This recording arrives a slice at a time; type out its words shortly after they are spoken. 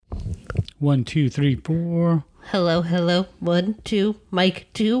1, 2, 3, 4. Hello, hello. 1, 2. Mic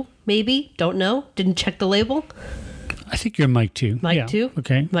 2, maybe. Don't know. Didn't check the label. I think you're mic 2. Mic 2.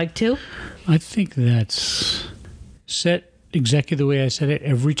 Okay. Mic 2. I think that's set exactly the way I said it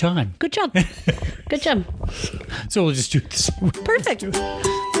every time. Good job. Good job. So we'll just do this. Perfect.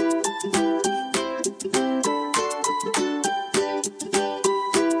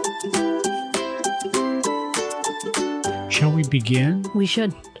 Shall we begin? We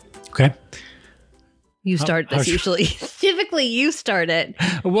should. Okay. You start this usually. Typically, you start it.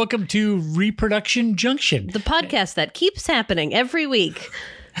 Welcome to Reproduction Junction, The podcast that keeps happening every week.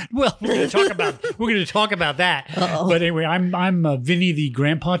 Well, we're going to talk about that. Uh-oh. But anyway, I'm Vinny, the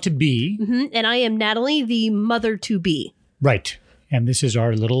grandpa to be. Mm-hmm. And I am Natalie, the mother to be. Right. And this is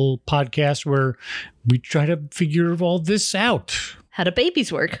our little podcast where we try to figure all this out. How do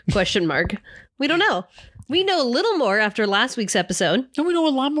babies work? Question mark. We don't know. We know a little more after last week's episode. And we know a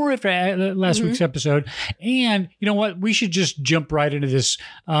lot more after last week's episode. And you know what? We should just jump right into this.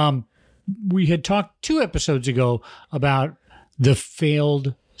 We had talked 2 episodes ago about the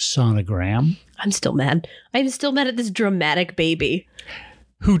failed sonogram. I'm still mad. I'm still mad at this dramatic baby.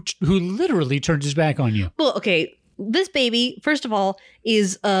 Who literally turned his back on you. Well, okay. This baby, first of all,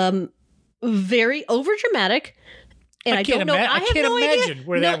 is very overdramatic. And I don't know. I have no idea.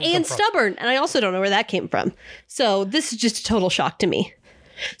 Where that would come and from. stubborn. And I also don't know where that came from. So this is just a total shock to me.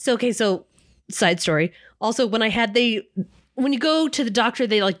 So, okay. So side story. Also, when you go to the doctor,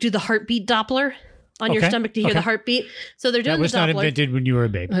 they like do the heartbeat Doppler on your stomach to hear the heartbeat. So they're doing that was the Doppler. not invented when you were a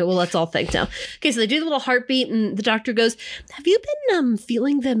baby. Okay, well, let's all think now. Okay, so they do the little heartbeat, and the doctor goes, "Have you been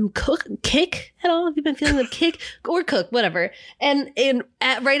feeling them kick at all? Have you been feeling them kick or cook, whatever?" And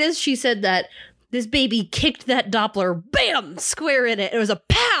right as she said that, this baby kicked that Doppler, bam, square in it. It was a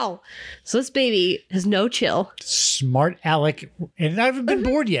pow. So this baby has no chill. Smart Alec, and I haven't been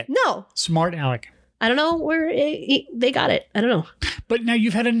bored yet. No, Smart Alec. I don't know where they got it. I don't know. But now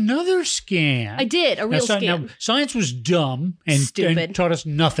you've had another scan. I did a real scan. Now, science was dumb and Stupid. And taught us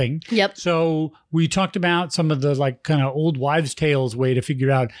nothing. Yep. So we talked about some of the like kind of old wives' tales way to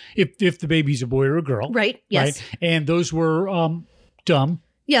figure out if the baby's a boy or a girl. Right. Yes. Right? And those were dumb.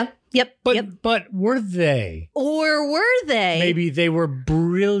 Yeah. Yep. But were they? Or were they? Maybe they were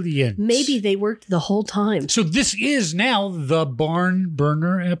brilliant. Maybe they worked the whole time. So this is now the barn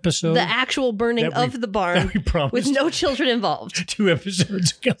burner episode. The actual burning of the barn that we promised with no children involved. 2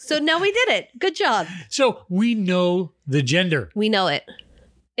 episodes ago. So now we did it. Good job. So we know the gender. We know it.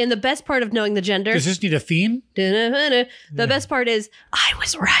 And the best part of knowing the gender. Does this need a theme? The best part is I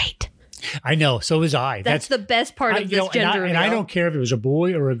was right. I know. So was I. That's the best part of this gender and I don't care if it was a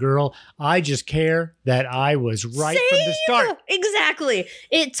boy or a girl. I just care that I was right from the start. Exactly.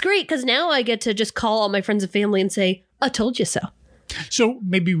 It's great because now I get to just call all my friends and family and say, I told you so. So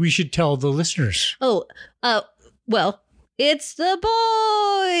maybe we should tell the listeners. Well, it's the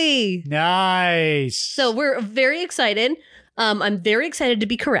boy. Nice. So we're very excited. I'm very excited to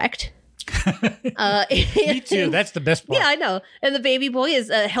be correct. Me too. That's the best part. Yeah, I know. And the baby boy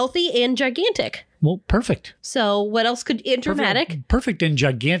is healthy and gigantic. Well, perfect. So what else could dramatic? Perfect and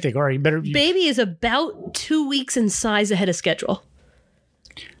gigantic. All right, better. Baby is about 2 weeks in size ahead of schedule.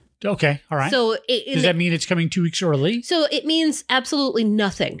 Okay, all right. So does that mean it's coming 2 weeks early? So it means absolutely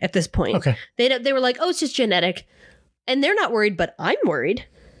nothing at this point. Okay. They were like, oh, it's just genetic, and they're not worried, but I'm worried.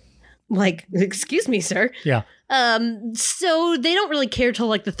 Like, excuse me, sir. Yeah. So they don't really care till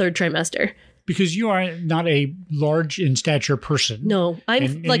like the 3rd trimester. Because you are not a large in stature person. No, I'm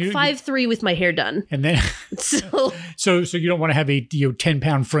and 5'3" with my hair done. And then so you don't want to have a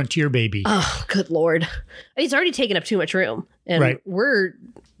 10-pound frontier baby. Oh, good Lord. He's already taken up too much room. And right.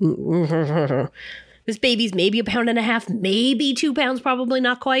 This baby's maybe 1.5 pounds, maybe 2 pounds, probably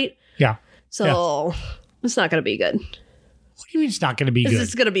not quite. Yeah. So it's not going to be good. What do you mean it's not going to be good? This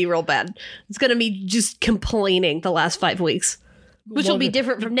is going to be real bad. It's going to be just complaining the last 5 weeks. Which will be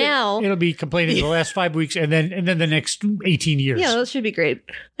different from now. It'll be complaining the last 5 weeks and then the next 18 years. Yeah, that should be great.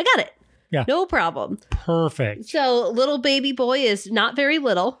 I got it. Yeah. No problem. Perfect. So little baby boy is not very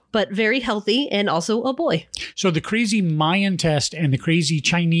little, but very healthy and also a boy. So the crazy Mayan test and the crazy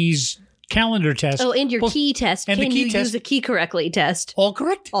Chinese calendar test. Oh, and your key test. And Can you use a key correctly test? All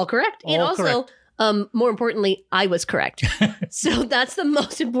correct? All correct. All and also, correct. More importantly, I was correct. So that's the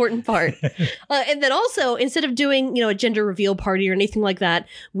most important part. And then also, instead of doing, a gender reveal party or anything like that,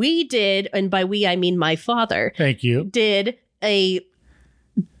 we did, and by we, I mean my father. Thank you. Did a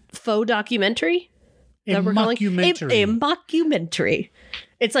faux documentary. A mockumentary. A mockumentary.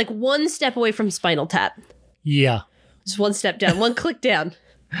 It's like one step away from Spinal Tap. Yeah. Just one step down, one click down.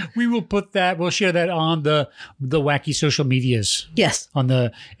 We will put that. We'll share that on the wacky social medias. Yes.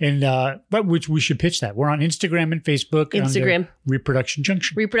 But which we should pitch that. We're on Instagram and Facebook. Instagram. Under Reproduction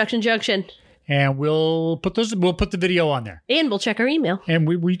Junction. Reproduction Junction. And we'll put the video on there. And we'll check our email. And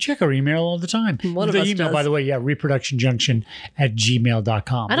we check our email all the time. One of us email, does. by the way,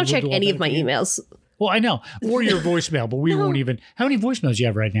 reproductionjunction@gmail.com. I don't check any of my emails. Well, I know. Or your voicemail, but we won't even. How many voicemails do you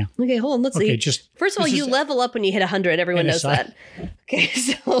have right now? Okay, hold on. Let's see. First of all, this you is- level up when you hit 100. Everyone And knows aside. that. Okay,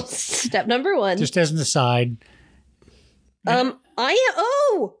 so step number 1. Just as an aside. I'm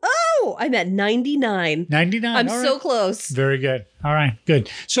at 99. 99. I'm all so right. close. Very good. All right, good.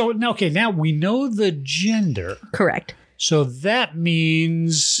 So now, now we know the gender. Correct. So that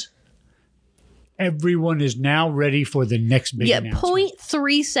means everyone is now ready for the next big announcement.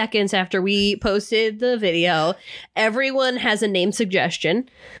 0.3 seconds after we posted the video, everyone has a name suggestion.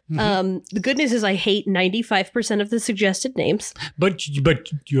 The good news is I hate 95% of the suggested names. But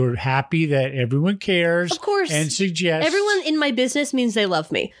you're happy that everyone cares, Of course. and suggests. Everyone in my business means they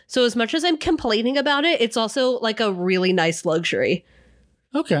love me. So as much as I'm complaining about it, it's also like a really nice luxury.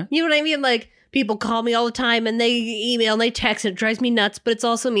 Okay. You know what I mean? Like, people call me all the time and they email and they text and it drives me nuts, but it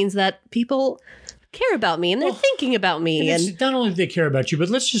also means that people care about me and they're thinking about me. And And it's not only do they care about you, but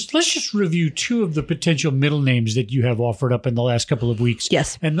let's just review 2 of the potential middle names that you have offered up in the last couple of weeks.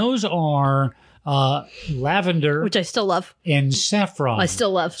 Yes. And those are Lavender which I still love. and Saffron. I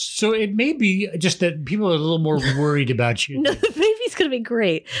still love. So it may be just that people are a little more worried about you. No, the baby's going to be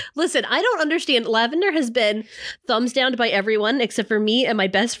great. Listen, I don't understand. Lavender has been thumbs down by everyone except for me and my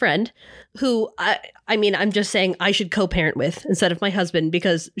best friend, who I'm just saying I should co-parent with instead of my husband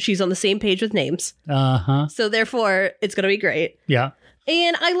because she's on the same page with names. Uh-huh. So therefore, it's going to be great. Yeah.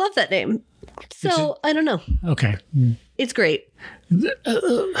 And I love that name. So I don't know. Okay. It's great. You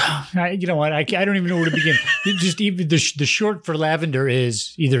know what? I don't even know where to begin. Just even the short for lavender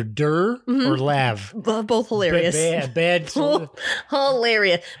is either Dur or Lav. Both hilarious. Bad.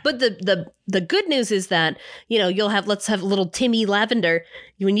 Hilarious. But the good news is that, let's have little Timmy Lavender.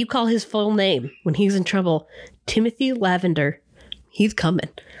 When you call his full name, when he's in trouble, Timothy Lavender, he's coming.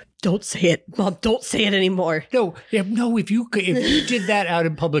 Don't say it, Mom. Don't say it anymore. No. If you did that out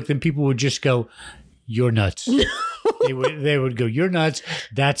in public, then people would just go, "You're nuts." They would go, "You're nuts."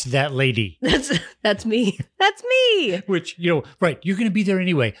 That's that lady. That's me. That's me. Which right? You're going to be there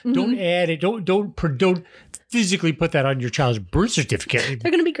anyway. Don't add it. Don't physically put that on your child's birth certificate.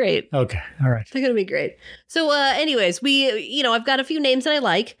 They're gonna be great. Okay. All right. They're gonna be great. So, anyways, I've got a few names that I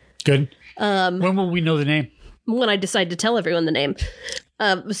like. Good. When will we know the name? When I decide to tell everyone the name.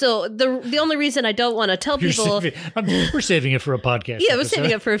 So the only reason I don't want to tell people, we're saving it for a podcast. yeah, we're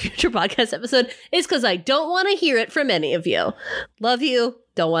saving it for a future podcast episode, is because I don't want to hear it from any of you. Love you,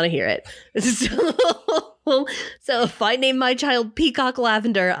 don't want to hear it. So if I name my child Peacock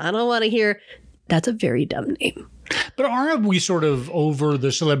Lavender, I don't want to hear. That's a very dumb name. But aren't we sort of over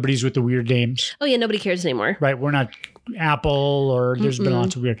the celebrities with the weird names? Oh yeah, nobody cares anymore. Right, we're not Apple, or there's been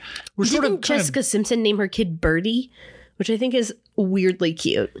lots of weird. We're sort Didn't of kind Jessica Simpson name her kid Birdie, which I think is weirdly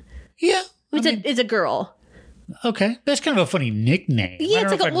cute. yeah. It's a girl. Okay, that's kind of a funny nickname. Yeah, I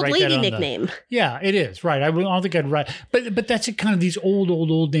it's don't like know if an I'd old write lady that on nickname. Yeah, it is. Right. I don't think I'd write. But that's kind of these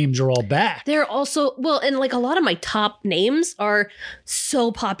old names are all back. They're also, and like a lot of my top names are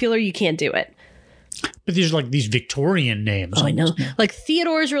so popular you can't do it. But these are like these Victorian names. Oh, I know. almost. Like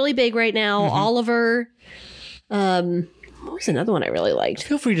Theodore is really big right now. Oliver. What was another one I really liked?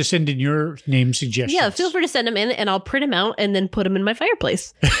 Feel free to send in your name suggestions. Yeah, feel free to send them in and I'll print them out and then put them in my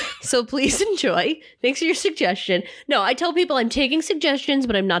fireplace. So please enjoy. Thanks for your suggestion. No, I tell people I'm taking suggestions,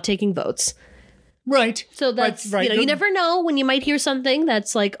 but I'm not taking votes. Right. So that's, right. you never know when you might hear something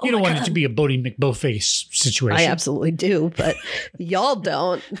that's like, oh You don't my want God. it to be a Bodie McBoatface situation. I absolutely do, but y'all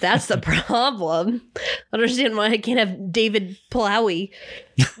don't. That's the problem. I don't understand why I can't have David Plowy.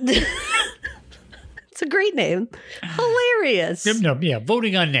 It's a great name. Hilarious. No, yeah,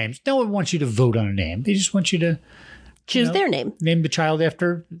 voting on names. No one wants you to vote on a name. They just want you to Choose their name. name the child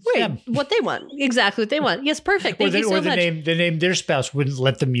after them. What they want. Exactly what they want. Yes, perfect. Thank you so the much. name their spouse wouldn't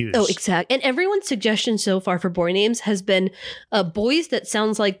let them use. Oh, exactly. And everyone's suggestion so far for boy names has been boys that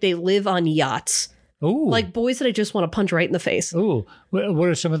sounds like they live on yachts. Ooh. Like boys that I just want to punch right in the face. Ooh. What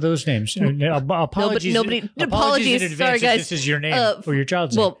are some of those names? Apologies. Apologies. in advance Sorry, if guys. This is your name for your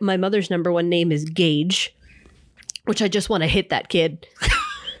child's name. Well, my mother's number one name is Gage, which I just want to hit that kid.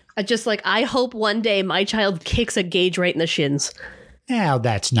 I hope one day my child kicks a Gage right in the shins. Now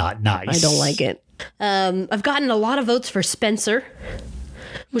that's not nice. I don't like it. I've gotten a lot of votes for Spencer,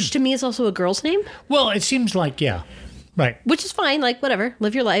 which to me is also a girl's name. Well, it seems like, yeah. Right. which is fine. Like, whatever,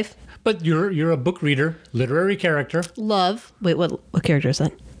 live your life. But you're a book reader, literary character. Love. Wait, what character is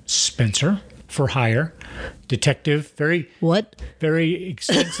that? Spencer for hire, detective, What? very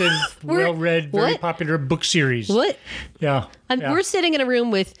extensive, well-read, very what? popular book series. What? Yeah. We're sitting in a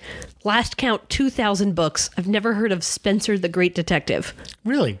room with, last count, 2,000 books. I've never heard of Spencer the Great Detective.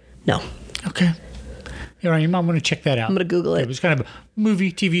 Really? No. Okay. All right, you might want to check that out. I'm going to Google It it. was kind of a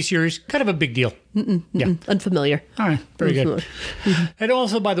movie, TV series, kind of a big deal. Yeah. Unfamiliar. All right. Very good. And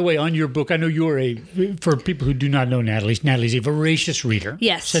also, by the way, on your book, I know you're for people who do not know Natalie's a voracious reader.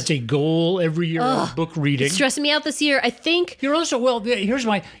 Yes. Sets a goal every year of book reading. It's stressing me out this year. I think You're also,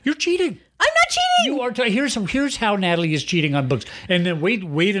 you're cheating. I'm not cheating. You are. Here's how Natalie is cheating on books, and then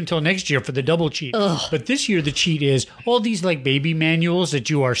wait until next year for the double cheat. But this year the cheat is all these like baby manuals that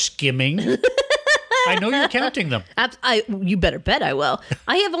you are skimming. I know you're counting them. You better bet I will.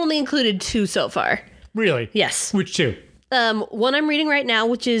 I have only included 2 so far. Really? Yes. Which two? One I'm reading right now,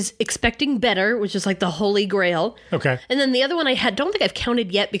 which is Expecting Better, which is like the holy grail. Okay. And then the other one don't think I've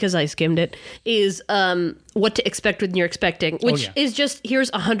counted yet because I skimmed it, is What to Expect When You're Expecting, which is just,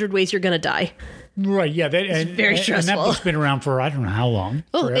 here's 100 ways you're going to die. Right. Yeah. It's very stressful. And that book's been around for I don't know how long.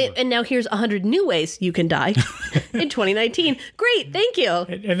 Oh, Forever. and now here's 100 new ways you can die in 2019. Great. Thank you.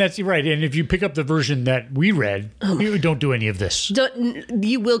 And that's right. And if you pick up the version that we read, you don't do any of this.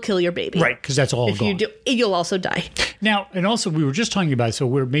 You will kill your baby. Right. Because that's all If gone. you do, you'll also die. Now, and also we were just talking about, so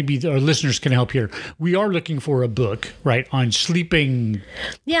where maybe our listeners can help here. We are looking for a book, right, on sleeping.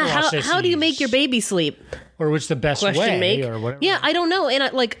 Yeah. How do you make your baby sleep? Or what's the best way, or whatever. Yeah, I don't know.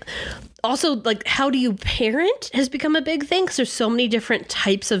 And also, how do you parent has become a big thing because there's so many different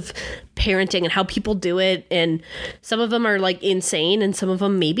types of parenting and how people do it. And some of them are like insane and some of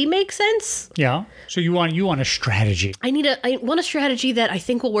them maybe make sense. Yeah. So you want a strategy. I want a strategy that I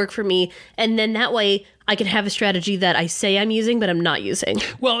think will work for me. And then that way I can have a strategy that I say I'm using, but I'm not using.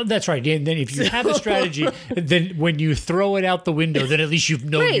 Well, that's right. And then if you have a strategy, then when you throw it out the window, then at least you've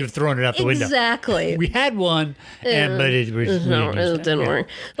known you've thrown it out the window. Exactly. We had one, but it didn't work.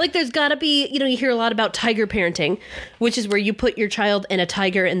 Like, there's got to be, you hear a lot about tiger parenting, which is where you put your child and a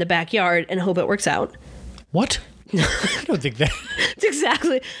tiger in the backyard and hope it works out. What? I don't think that. It's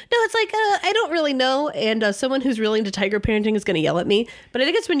exactly. No, it's like, I don't really know. And someone who's really into tiger parenting is going to yell at me. But I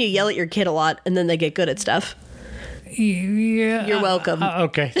think it's when you yell at your kid a lot and then they get good at stuff. Yeah. You're welcome.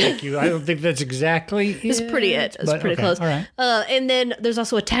 Okay, thank you. I don't think that's exactly It's pretty it. It's pretty close. All right. And then there's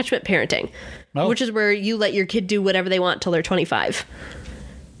also attachment parenting, which is where you let your kid do whatever they want till they're 25.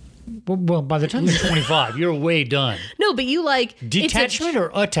 Well, by the time you're 25, you're way done. No, but you like detachment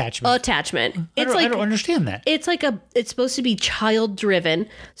or attachment? Attachment. I don't understand that. It's like it's supposed to be child driven.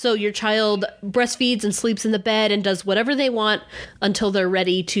 So your child breastfeeds and sleeps in the bed and does whatever they want until they're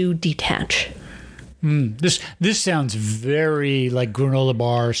ready to detach. This sounds very like granola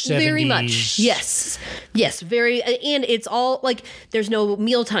bar 70s. Very much. Yes. Very. And it's all like there's no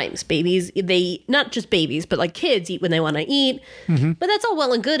meal times. Babies, they not just babies, but like kids eat when they want to eat. Mm-hmm. But that's all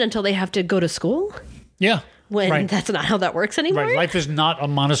well and good until they have to go to school. Yeah. When that's not how that works anymore. Right. Life is not a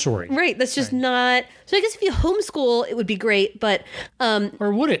Montessori. Right. That's just not. So I guess if you homeschool, it would be great. But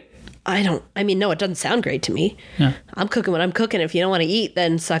or would it? No, it doesn't sound great to me. Yeah. I'm cooking what I'm cooking. If you don't want to eat,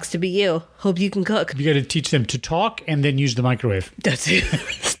 then sucks to be you. Hope you can cook. You got to teach them to talk and then use the microwave. That's it.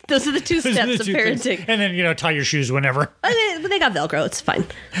 Those are the two steps of parenting. Things. And then, tie your shoes whenever. But they got Velcro. It's fine.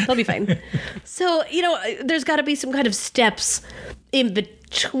 They'll be fine. So, there's got to be some kind of steps in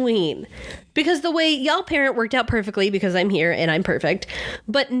between. Because the way y'all parent worked out perfectly because I'm here and I'm perfect.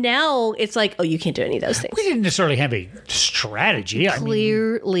 But now it's like, you can't do any of those things. We didn't necessarily have a strategy.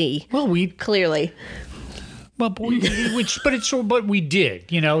 Clearly. But we did.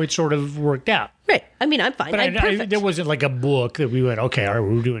 It sort of worked out. Right. I'm fine. But I'm perfect. there wasn't like a book that we went, okay, all right,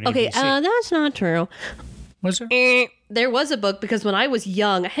 we're doing Okay, ABC. that's not true. Was there? There was a book because when I was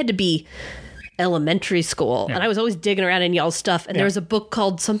young, I had to be elementary school, and I was always digging around in y'all's stuff, and there was a book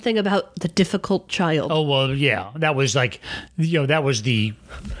called something about the difficult child. Oh, well, yeah. That was like, that was the,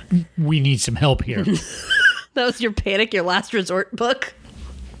 we need some help here. That was your panic, your last resort book.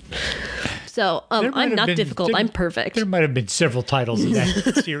 So I'm not difficult. I'm perfect. There might have been several titles in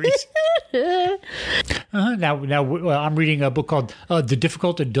that series. Now I'm reading a book called The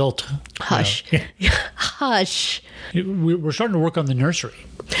Difficult Adult. Hush. Hush. We're starting to work on the nursery.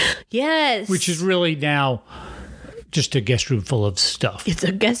 Yes. Which is really now just a guest room full of stuff. It's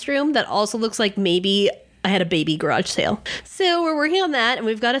a guest room that also looks like maybe I had a baby garage sale. So we're working on that, and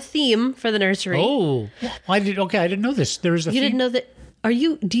we've got a theme for the nursery. Oh, I didn't know this. There is a theme. You didn't know that?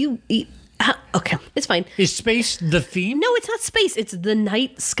 Do you eat Okay, it's fine. Is space the theme? No, it's not space. It's the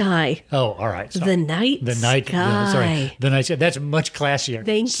night sky. Oh, all right. Sorry. The night sky. Sorry. The night sky. That's much classier.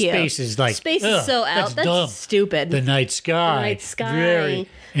 Thank you. Space is like Space is so out. That's dumb. stupid. The night sky. The night sky. Very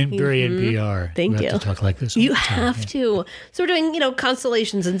NPR. Thank we you. have to talk like this. all You the time, have yeah. to. So we're doing,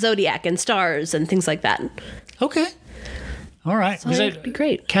 constellations and zodiac and stars and things like that. Okay. All right. Was That'd be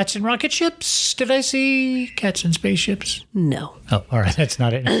great. cats and rocket ships? Did I see cats and spaceships? No. Oh, all right. That's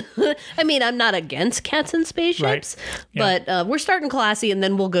not it. I mean, I'm not against cats and spaceships, Right. but we're starting classy and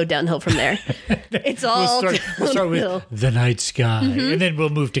then we'll go downhill from there. It's all We'll start downhill. with the night sky, and then we'll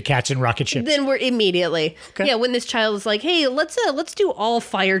move to cats and rocket ships. Then we're immediately. Okay. Yeah, when this child is like, hey, let's do all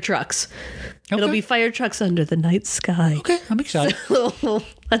fire trucks. It'll Okay. be fire trucks under the night sky. Okay, I'm excited.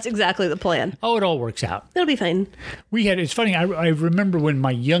 That's exactly the plan. Oh, it all works out. It'll be fine. It's funny, I remember when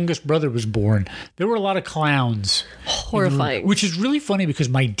my youngest brother was born, there were a lot of clowns. Horrifying. Which is really funny because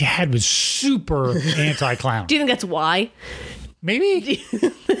my dad was super anti-clown. Do you think that's why? Maybe.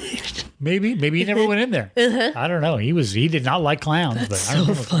 Maybe he never went in there. I don't know. He did not like clowns. But I don't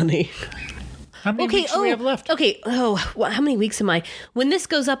So know. funny. How many weeks do we have left? Okay. Oh, how many weeks am I? When this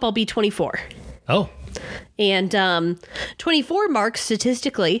goes up, I'll be 24. Oh, And 24 marks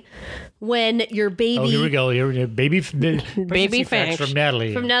statistically when your baby. here we go. Here, baby pregnancy facts from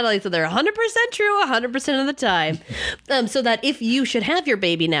Natalie. From Natalie. So they're 100% true 100% of the time. So that if you should have your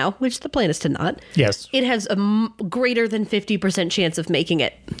baby now, which the plan is to not, Yes. it has a greater than 50% chance of making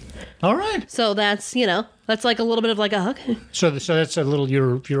it. All right. So that's, that's like a little bit of like a hug. It's So that's a little.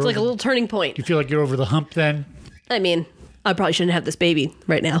 You're like a little turning point. You feel like you're over the hump then? I mean, I probably shouldn't have this baby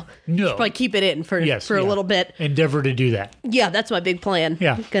right now. No. Should probably keep it in for Yes. a yeah. little bit. Endeavor to do that. Yeah, that's my big plan.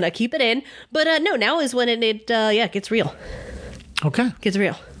 Yeah. Gonna keep it in. But no, now is when it gets real. Okay. Gets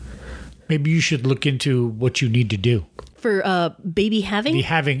real. Maybe you should look into what you need to do. For baby having? The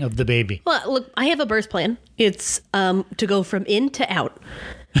having of the baby. Well, look, I have a birth plan. It's to go from in to out.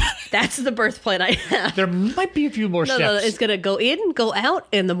 That's the birth plan I have. There might be a few more No, steps. it's gonna go in, go out,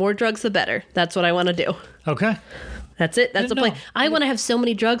 and the more drugs, the better. That's what I want to do. Okay. That's it. That's the No. plan. I want to have so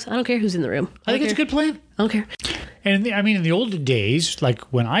many drugs. I don't care who's in the room. I think it's a good plan. I don't care. And in the olden days, like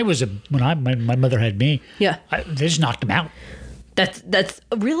when my mother had me, Yeah. they just knocked them out. That's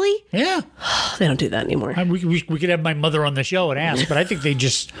really. Yeah. They don't do that anymore. We could have my mother on the show and ask, but I think they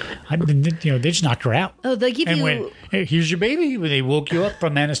just knocked her out. Oh, they give And you. when hey, here's your baby, when they woke you up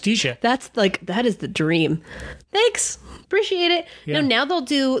from anesthesia. That is the dream. Thanks, appreciate it. Yeah. No, now they'll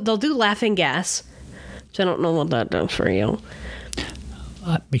do laughing gas, which I don't know what that does for you.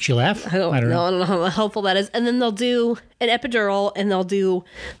 Makes you laugh. I don't know. know how helpful that is. And then they'll do an epidural and they'll do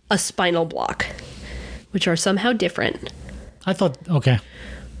a spinal block, which are somehow different I thought, okay,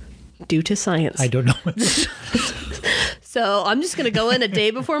 due to science. I don't know. So I'm just gonna go in a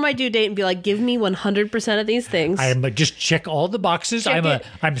day before my due date and be like, give me 100% of these things. Just check all the boxes. Check it.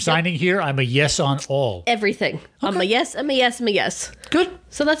 I'm signing here. I'm a yes on all. Everything. I'm a yes. I'm a yes. I'm a yes. Good.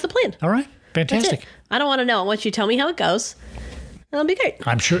 So that's the plan. All right. That's Fantastic. it. I don't want to know. I want you to tell me how it goes. That'll be great.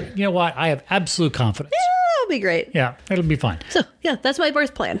 I'm sure. You know what? I have absolute confidence. That'll be great. Yeah, it'll be fine. So yeah, that's my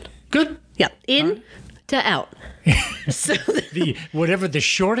birth plan. Good. Yeah, in to out. So Whatever the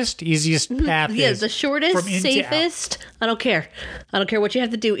shortest, easiest path yeah, is. the shortest, from in to out. safest. I don't care. I don't care what you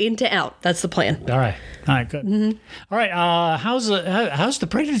have to do in to out. That's the plan. All right. All right. Good. Mm-hmm. All right. How's the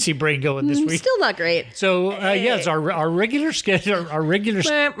pregnancy brain going this week? Still not great. So yes, our regular schedule, our regular It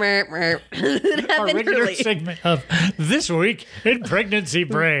our happened regular early. segment of this week in pregnancy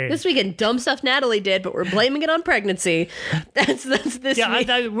brain. This weekend, dumb stuff Natalie did, but we're blaming it on pregnancy. That's this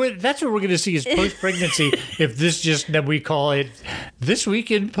Yeah, week. that's what we're going to see is post pregnancy. If this just that we call it this week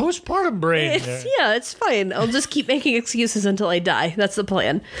in postpartum brain. It's fine. I'll just keep making excuses until I die. That's the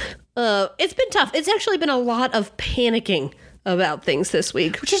plan. It's been tough. It's actually been a lot of panicking about things this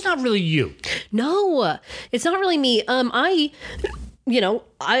week. Which is not really you. No, it's not really me. I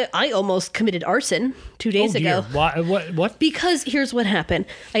almost committed arson 2 days Dear. ago. Why, what? Because here's what happened.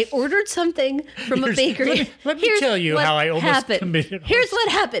 I ordered something from a Here's- bakery. let me Here's tell you what how I almost committed Here's arson. what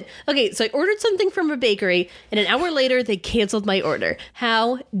happened. Okay, so I ordered something from a bakery, and an hour later, they canceled my order.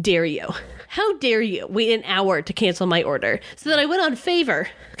 How dare you? How dare you wait an hour to cancel my order? So then I went on Favor,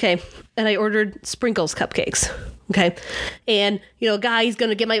 okay, and I ordered Sprinkles cupcakes, okay? And, a guy's going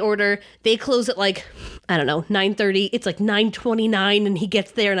to get my order. They close at like, I don't know, 9:30. It's like 9:29, and he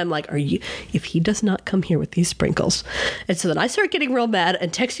gets there, and I'm like, if he does not come here with these sprinkles. And so then I start getting real mad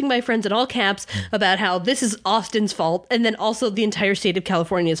and texting my friends in all caps about how this is Austin's fault, and then also the entire state of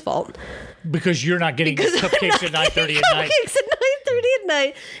California's fault. Because you're not getting cupcakes at 9:30 at night. Cupcakes at 9:30 at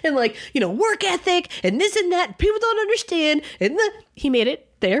night, and work ethic and this and that. People don't understand. And he made it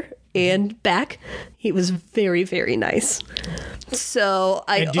there and back. He was very, very nice. So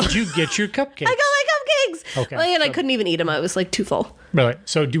And did you get your cupcakes? I got my cupcakes. Okay. Well, and I couldn't even eat them. I was like too full. Really?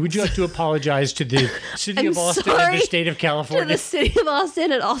 So would you like to apologize to the city of Austin and sorry the state of To California? the city of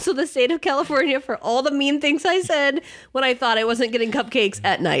Austin and also the state of California for all the mean things I said when I thought I wasn't getting cupcakes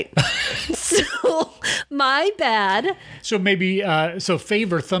at night. So my bad. So maybe,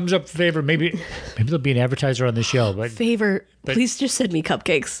 favor, thumbs up favor. Maybe there'll be an advertiser on the show. But Favor, please just send me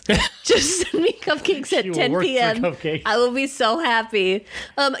cupcakes. Just send me cupcakes at You will 10 work for p.m. cupcakes. I will be so happy.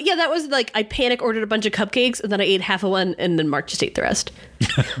 Yeah, that was like I panic ordered a bunch of cupcakes and then I ate half of one and then Mark just ate the rest.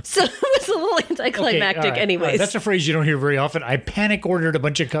 So it was a little anticlimactic, all right. anyways. That's a phrase you don't hear very often. I panic ordered a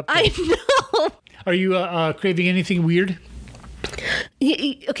bunch of cupcakes. I know. Are you craving anything weird?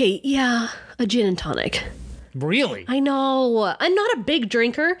 Okay, yeah, a gin and tonic. Really? I know. I'm not a big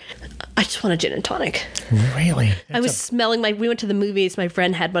drinker. I just want a gin and tonic. Really? I was smelling we went to the movies. My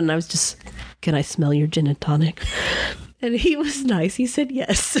friend had one and I was just, can I smell your gin and tonic? And he was nice. He said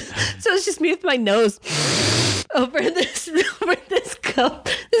yes. So it's just me with my nose over this cup,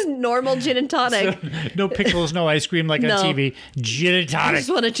 this normal gin and tonic. No pickles, no ice cream like No. on TV. Gin and I tonic. just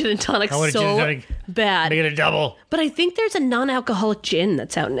want a gin and tonic I want a so gin and tonic. bad. Make it a double. But I think there's a non-alcoholic gin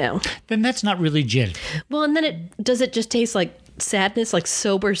that's out now. Then that's not really gin. Well, and then it just taste like sadness, like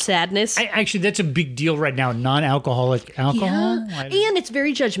sober sadness. Actually, that's a big deal right now. Non-alcoholic alcohol. Yeah. And it's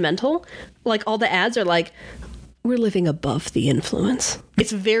very judgmental. Like all the ads are like, we're living above the influence.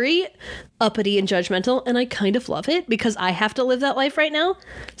 It's very uppity and judgmental, and I kind of love it because I have to live that life right now.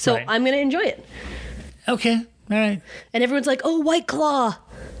 So Right. I'm going to enjoy it. Okay. All right. And everyone's like, oh, White Claw.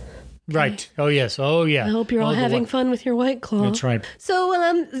 Right. Oh, yes. Oh, yeah. I hope you're all having fun with your White Claw. That's right. So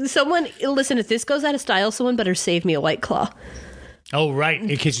listen, if this goes out of style, someone better save me a White Claw. Oh, right.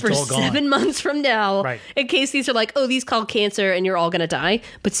 In case For it's all gone. 7 months from now. Right. In case these are like, oh, these call cancer and you're all going to die,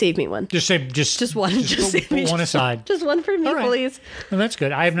 but save me one. Just say, Just one. Just put save me one aside. Just one for me, All right. please. Well, that's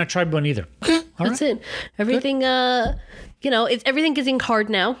good. I have not tried one either. Okay. All That's right. it. Everything, it's everything getting hard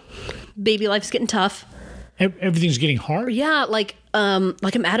now. Baby life's getting tough. Everything's getting hard. Yeah, like I'm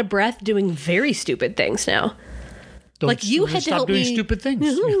out of breath doing very stupid things now. Don't Like, you had to stop help doing me- stupid things.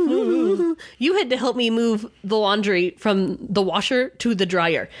 You had to help me move the laundry from the washer to the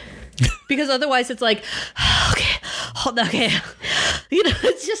dryer. Because otherwise it's like, okay.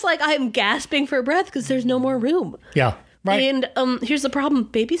 It's just like I'm gasping for breath because there's no more room. Yeah. Right. And here's the problem.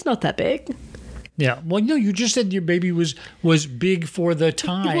 Baby's not that big. Yeah. Well, no, you just said your baby was big for the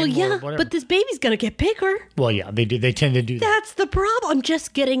time. Well, or yeah, whatever. but this baby's going to get bigger. Well, yeah, they do. They tend to do that. That's the problem. I'm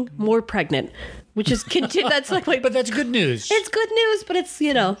just getting more pregnant, which is that's like But that's good news. it's good news, but it's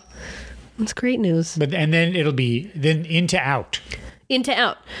it's great news. But and then it'll be into out. Into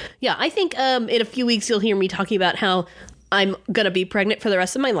out. Yeah, I think in a few weeks you'll hear me talking about how I'm going to be pregnant for the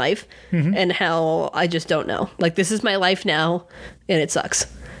rest of my life and how I just don't know. Like, this is my life now and it sucks.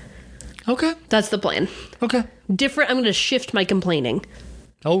 Okay. That's the plan. Okay. I'm going to shift my complaining.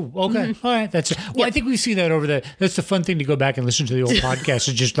 Oh, okay. All right. That's it. Well, I think we see that over there. That's the fun thing to go back and listen to the old podcast.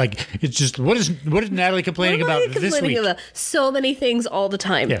 It's just what is Natalie complaining What am I about this complaining week? about? So many things all the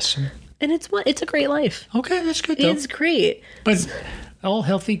time. Yes. And it's a great life. Okay, that's good though. It's great. But all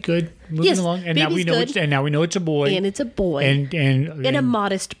healthy, good, moving Yes, along, and now we baby's know good. it's a boy, And it's a boy. and a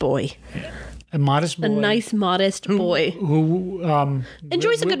modest boy. a modest boy, A nice, modest boy. who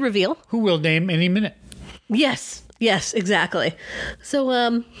Enjoys a good reveal. who will name any minute. Yes, exactly.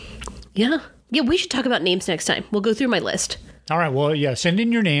 So, yeah, we should talk about names next time. We'll go through my list. All right. Well, yeah. Send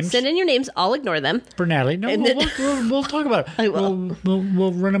in your names Send in your names. I'll ignore them. for Natalie. No, And we'll talk about it. I will.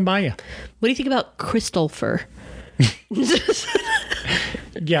 We'll run them by you. What do you think about crystal fur?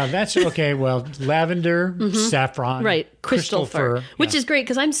 Yeah, that's okay. Well, lavender, saffron, Right, crystal fur. Which is great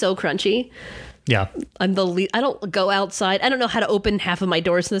because I'm so crunchy. yeah. I'm I don't go outside. I don't know how to open half of my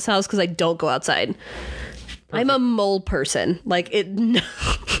doors in this house because I don't go outside. I'm a mole person. Like it.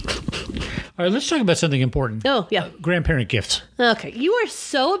 All right. Let's talk about something important. Oh, yeah. Grandparent gifts. Okay. You are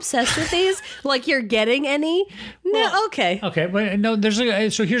so obsessed with these. Like you're getting any? No. Well, Okay. Okay, but no,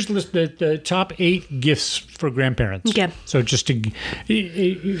 so here's the list, the top 8 gifts for grandparents. Okay. So just to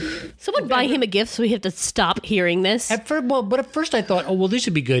Someone buy him a gift so we have to stop hearing this. at first I thought, oh well, this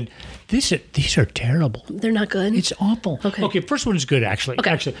would be good. These are terrible. They're not good. It's awful. Okay. Okay, first one's good actually. Okay.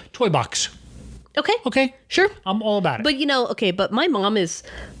 Actually, toy box. Okay. Okay. Sure. I'm all about it. But but my mom is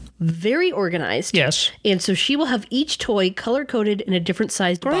very organized. Yes. And so she will have each toy color coded in a different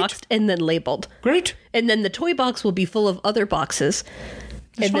sized Great. box and then labeled. Great. And then the toy box will be full of other boxes.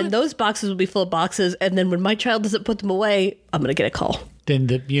 That's and then fine. those boxes will be full of boxes. And then when my child doesn't put them away, I'm going to get a call.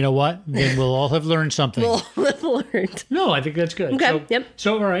 then you know what? Then we'll all have learned something. We'll have learned. No, I think that's good. Okay, So, yep.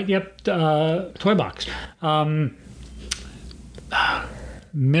 So, all right, yep. Toy box.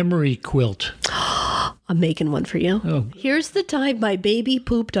 Memory quilt. I'm making one for you. Oh. Here's the time my baby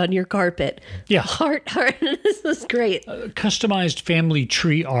pooped on your carpet. Yeah. Heart. This is great. Customized family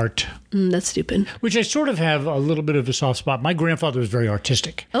tree art, That's stupid. which I sort of have a little bit of a soft spot. My grandfather was very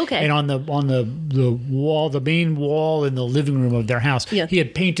artistic. Okay. And on the wall, the main wall in the living room of their house, Yeah. he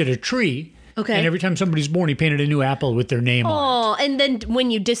had painted a tree. Okay. And every time somebody's born, he painted a new apple with their name on Oh, and then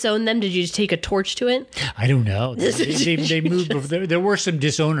when you disown them, did you just take a torch to it? it. I don't know. They moved. There were some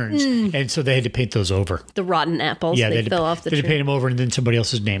disowners, and so they had to paint those over. The rotten apples. Yeah, they fell off the they had tree. to paint them over, and then somebody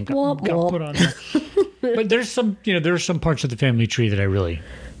else's name got Womp womp. put on there. But there's some, there are some parts of the family tree that I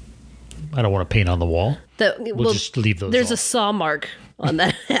don't want to paint on the wall. We'll just leave those. There's off. a saw mark on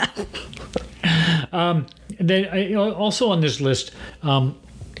that apple. And then also on this list,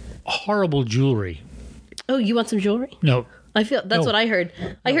 horrible jewelry. Oh, you want some jewelry? No. I feel that's No. what I heard.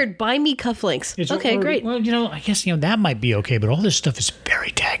 I heard buy me cufflinks. Okay, great. Well, I guess that might be okay, but all this stuff is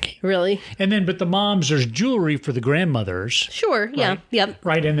very tacky. Really? And then, but the moms, there's jewelry for the grandmothers. Sure. Yeah. Right. Yep.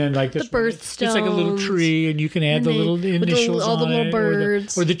 Right, and then like this birthstones. it's like a little tree, and you can add the little with the initials all the on little it,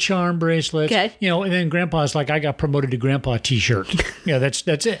 birds. or the charm bracelets. Okay. And then Grandpa's like, I got promoted to Grandpa T-shirt. That's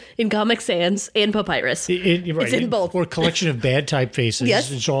it. In Comic Sans and Papyrus. Right. It's in both. Or collection of bad typefaces. Yes.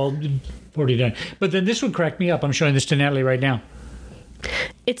 It's all already done. But then this would crack me up. I'm showing this to Natalie right now.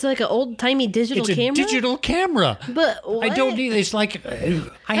 It's like an old timey digital It's a camera. digital camera. But what? I don't need. It's like I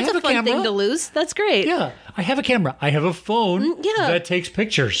That's have a a fun camera. thing to lose. That's great. Yeah, I have a camera. I have a phone yeah. that takes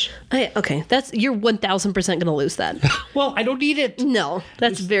pictures. Okay, you're 1,000% going to lose that. Well, I don't need it. No,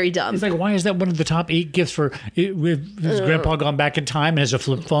 that's very dumb. It's like, why is that one of the top 8 gifts for? Has Grandpa gone back in time and has a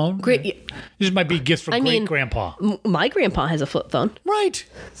flip phone? Great. This might be gifts for mean- Grandpa. My grandpa has a flip phone, Right.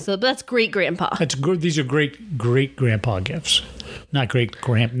 so that's great grandpa. That's good. These are great grandpa gifts. Not great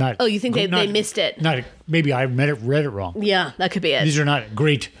grand. Not. Oh, you think they missed it? Not maybe I read it wrong. Yeah, that could be it. These are not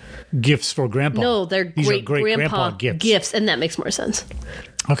great gifts for Grandpa. No, they're These are great grandpa gifts. and that makes more sense.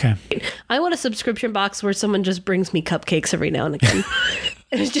 Okay. I want a subscription box where someone just brings me cupcakes every now and again.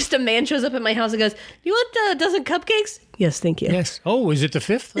 It's just a man shows up at my house and goes, "Do you want a dozen cupcakes?" Yes, thank you. Yes. Oh, is it the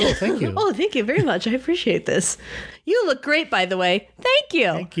 5th? Oh, thank you. Oh, thank you very much. I appreciate this. You look great, by the way. Thank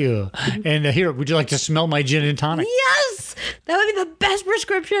you. Thank you. And here, would you like to smell my gin and tonic? Yes, that would be the best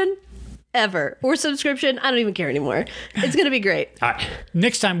prescription ever, or subscription. I don't even care anymore. It's gonna be great. All right.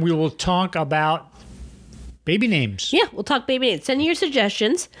 Next time we will talk about baby names. Yeah, we'll talk baby names. Send your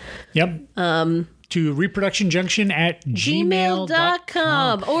suggestions. Yep. To reproductionjunction@gmail.com.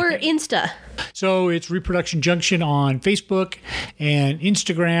 Gmail.com or Insta. So it's Reproduction Junction on Facebook and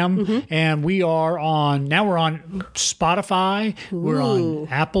Instagram. And we're on Spotify. We're on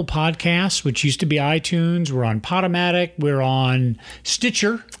Apple Podcasts, which used to be iTunes. We're on Podomatic. We're on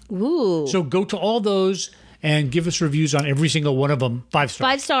Stitcher. Ooh. So go to all those and give us reviews on every single one of them. 5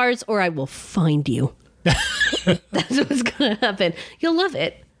 stars. 5 stars, or I will find you. That's what's gonna happen. You'll love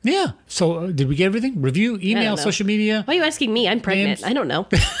it. Yeah. So did we get everything? Review, email, know. social media. Why are you asking me? I'm pregnant. Names? I don't know.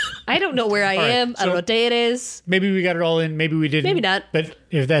 I don't know where I right, am. I don't know what day it is. Maybe we got it all in. Maybe we didn't. Maybe not. But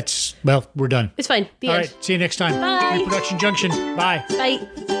if that's, well, we're done. It's fine. The All end. right. See you next time. Bye. Reproduction Junction. Bye.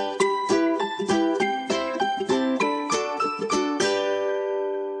 Bye.